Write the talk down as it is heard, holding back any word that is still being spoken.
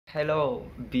Hello,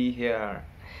 be here.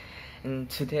 And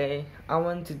today I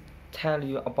want to tell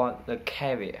you about the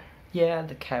career. Yeah,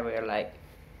 the career like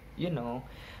a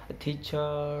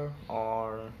teacher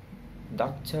or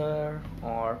doctor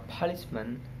or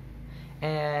policeman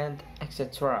and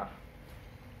etc.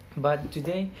 But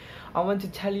today I want to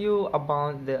tell you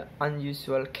about the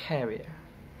unusual career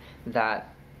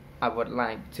that I would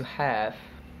like to have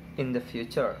in the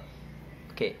future.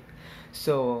 Okay.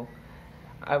 So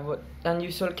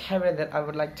unusual career that I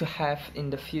would like to have in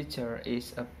the future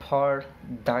is a pearl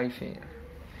diving.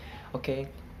 Okay,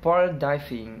 pearl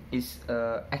diving is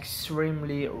a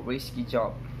extremely risky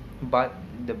job, but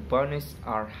the bonus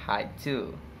are high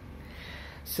too.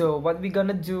 So what we're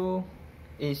gonna do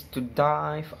is to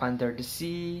dive under the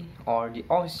sea or the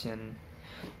ocean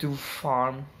to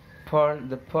farm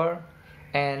the pearl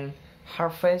and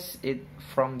harvest it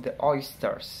from the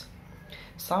oysters.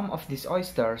 Some of these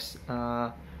oysters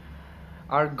are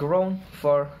grown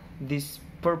for this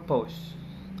purpose,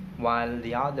 while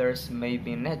the others may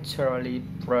be naturally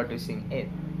producing it.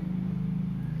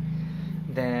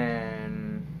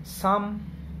 Then some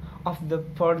of the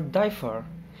pearl diver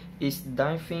is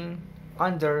diving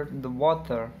under the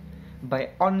water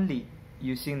by only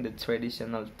using the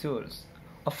traditional tools.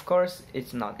 Of course,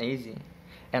 it's not easy,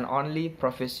 and only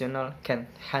professional can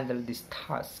handle this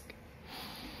task.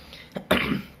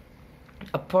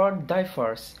 A pearl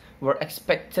divers were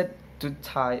expected to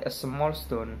tie a small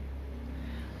stone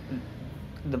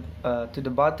to the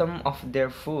bottom of their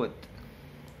foot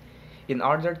in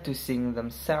order to sink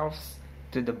themselves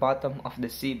to the bottom of the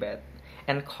seabed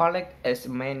and collect as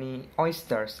many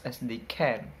oysters as they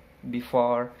can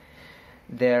before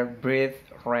their breath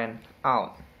ran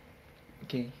out.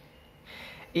 Okay.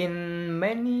 In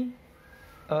many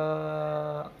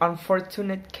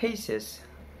unfortunate cases,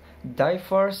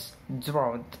 divers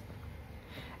drowned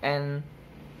and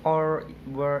or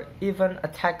were even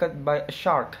attacked by a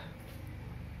shark.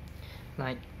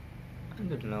 Like, I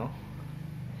don't know.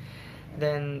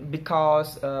 Then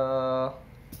because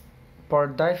for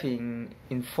diving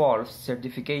involves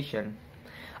certification,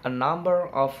 a number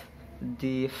of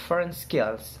different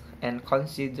skills and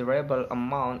considerable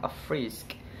amount of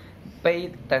risk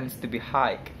paid tends to be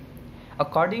high.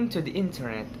 According to the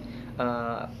internet,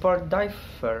 per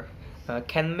diver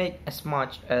can make as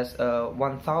much as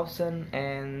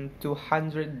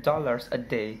 $1,200 a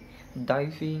day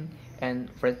diving and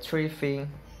retrieving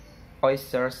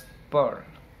oysters per.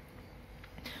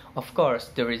 Of course,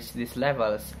 to reach these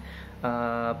levels,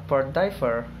 per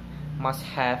diver must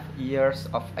have years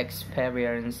of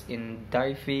experience in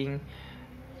diving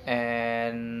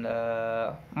and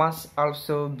must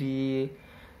also be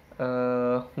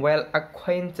well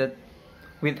acquainted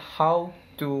with how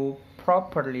to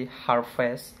properly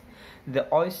harvest the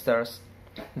oysters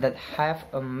that have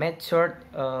a matured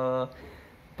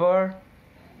per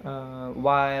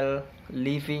while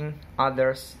leaving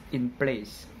others in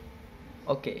place.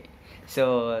 Okay,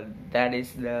 so that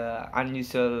is the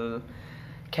unusual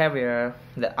career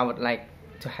that I would like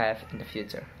to have in the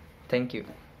future. Thank you.